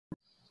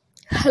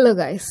Hello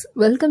guys,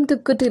 welcome to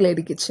குட்டி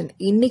lady kitchen.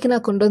 இன்றைக்கி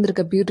நான் கொண்டு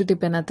வந்திருக்க பியூட்டி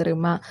டிப் என்ன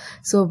தெரியுமா?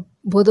 ஸோ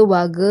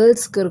பொதுவாக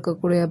கேர்ள்ஸ்க்கு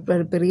இருக்கக்கூடிய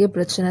பெரிய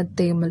பிரச்சனை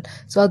தேமல்.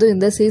 ஸோ அதுவும்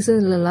இந்த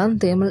சீசன்லலாம்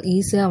தேமல்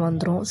ஈஸியாக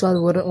வந்துடும். ஸோ அது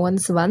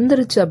ஒன்ஸ்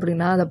வந்துருச்சு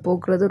அப்படின்னா அதை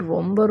போக்குறது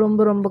ரொம்ப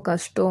ரொம்ப ரொம்ப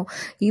கஷ்டம்.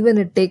 ஈவன்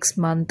இட் டேக்ஸ்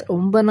மந்த்,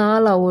 ரொம்ப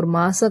நாள் ஒரு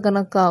மாத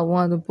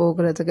கணக்காகும் அது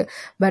போக்குறதுக்கு.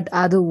 பட்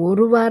அது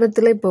ஒரு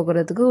வாரத்திலே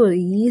போக்குறதுக்கு ஒரு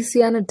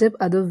ஈஸியான டிப்,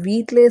 அதுவும்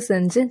வீட்டிலே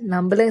செஞ்சு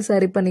நம்மளே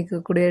சரி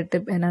பண்ணிக்கக்கூடிய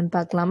டிப் என்னன்னு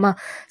பார்க்கலாமா?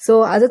 ஸோ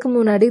அதுக்கு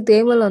முன்னாடி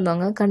தேமல்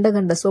வந்தவங்க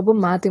கண்ட சோப்பு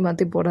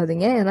மாற்றி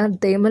போடாதீங்க, ஏன்னா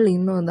தேமல்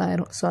இன்னும்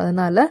ஆயிரும். ஸோ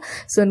அதனால்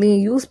நீ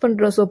யூஸ் பண்ணுற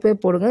சோப்பே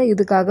போடுங்க,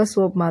 இதுக்காக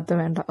சோப் மாற்ற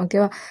வேண்டாம்,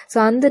 ஓகேவா? ஸோ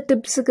அந்த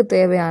டிப்ஸுக்கு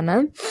தேவையான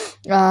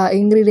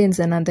இன்க்ரீடியன்ஸ்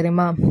என்ன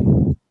தெரியுமா?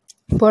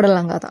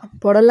 புடலங்காய் தான்.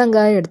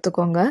 புடலங்காய்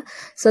எடுத்துக்கோங்க.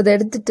 ஸோ அதை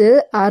எடுத்துட்டு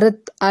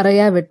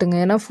அரையாக வெட்டுங்க.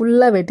 ஏன்னா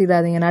ஃபுல்லாக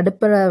வெட்டிடாதீங்க,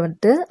 நடுப்பற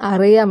விட்டு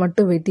அரையாக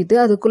மட்டும் வெட்டிட்டு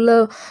அதுக்குள்ளே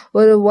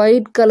ஒரு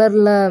ஒயிட்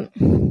கலரில்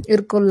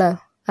இருக்கும்ல,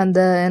 அந்த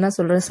என்ன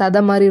சொல்கிறது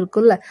சதை மாதிரி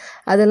இருக்குல்ல,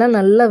 அதெல்லாம்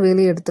நல்லா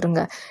வெளியே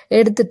எடுத்துருங்க.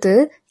 எடுத்துட்டு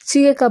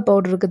சீயக்காய்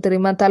பவுடர் இருக்குது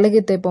தெரியுமா? தலைக்கு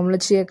தேய்ப்போம்ல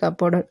சீயக்காய்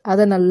பவுடர்,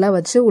 அதை நல்லா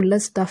வச்சு உள்ளே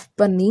ஸ்டஃப்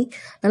பண்ணி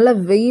நல்லா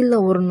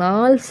வெயிலில் ஒரு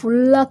நாள்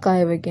ஃபுல்லாக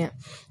காய வைக்கேன்.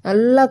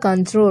 நல்லா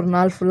காய்ச்சிரும். ஒரு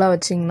நாள் ஃபுல்லாக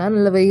வச்சிங்கன்னா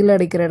நல்லா வெயில்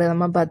அடிக்கிற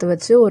இடமா பார்த்து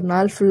வச்சு ஒரு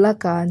நாள்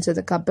ஃபுல்லாக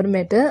காய்ச்சதுக்கு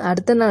அப்புறமேட்டு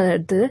அடுத்த நாள்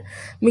எடுத்து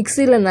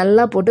மிக்சியில்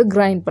நல்லா போட்டு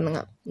கிரைண்ட்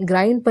பண்ணுங்கள்.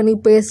 கிரைண்ட் பண்ணி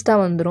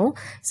பேஸ்ட்டாக வந்துடும்.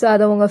 ஸோ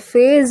அதை உங்கள்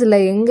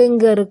ஃபேஸில்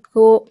எங்கெங்கே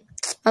இருக்கோ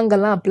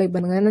அங்கெல்லாம் அப்ளை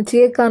பண்ணுங்கள். ஏன்னா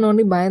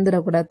சேக்கானோன்னு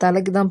பயந்துடக்கூடாது,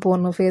 தலைக்கு தான்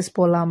போடணும், ஃபேஸ்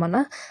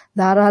போடலாமான்னா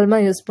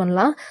தாராளமாக யூஸ்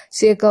பண்ணலாம்.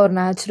 சேக்கா ஒரு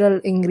நேச்சுரல்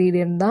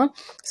இன்க்ரீடியன்ட் தான்.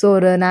 ஸோ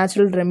ஒரு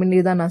நேச்சுரல்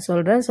ரெமெடி தான் நான்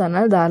சொல்கிறேன். ஸோ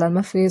அதனால்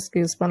தாராளமாக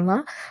ஃபேஸ்க்கு யூஸ்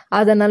பண்ணலாம்.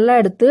 அதை நல்லா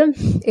எடுத்து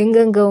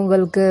எங்கெங்கே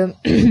உங்களுக்கு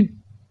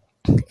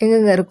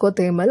எங்கெங்கே இருக்கோ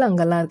தேமல்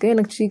அங்கெல்லாம் இருக்குது.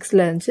 எனக்கு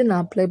சீக்ஸில் இருந்துச்சு,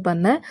 நான் அப்ளை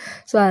பண்ணேன்.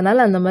 ஸோ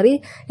அதனால் அந்த மாதிரி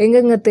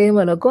எங்கெங்கே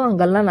தேமல் இருக்கோ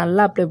அங்கெல்லாம்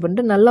நல்லா அப்ளை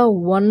பண்ணிட்டு நல்லா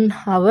 1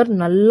 hour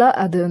நல்லா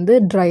அது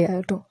ட்ரை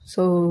ஆகட்டும்.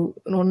 ஸோ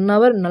 1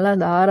 hour நல்லா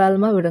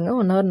தாராளமாக விடுங்க.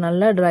 1 hour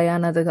நல்லா ட்ரை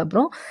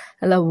ஆனதுக்கப்புறம்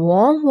நல்லா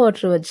வார்ம்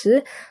வாட்டர் வச்சு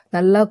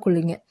நல்லா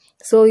குளிங்க.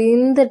 ஸோ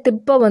இந்த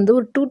டிப்பை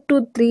ஒரு 2 to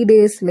 3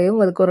 daysலேயே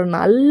உங்களுக்கு ஒரு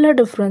நல்ல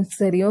டிஃப்ரென்ஸ்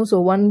தெரியும். ஸோ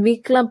 1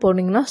 weekலாம்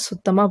போனீங்கன்னா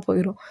சுத்தமாக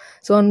போயிடும்.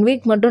 ஸோ 1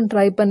 week மட்டும்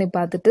ட்ரை பண்ணி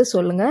பார்த்துட்டு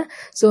சொல்லுங்கள்.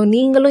 ஸோ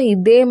நீங்களும்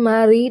இதே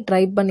மாதிரி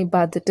ட்ரை பண்ணி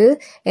பார்த்துட்டு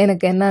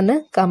எனக்கு என்னன்னு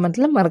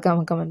கமெண்ட்டில்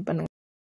மறக்காமல் கமெண்ட் பண்ணுங்கள்.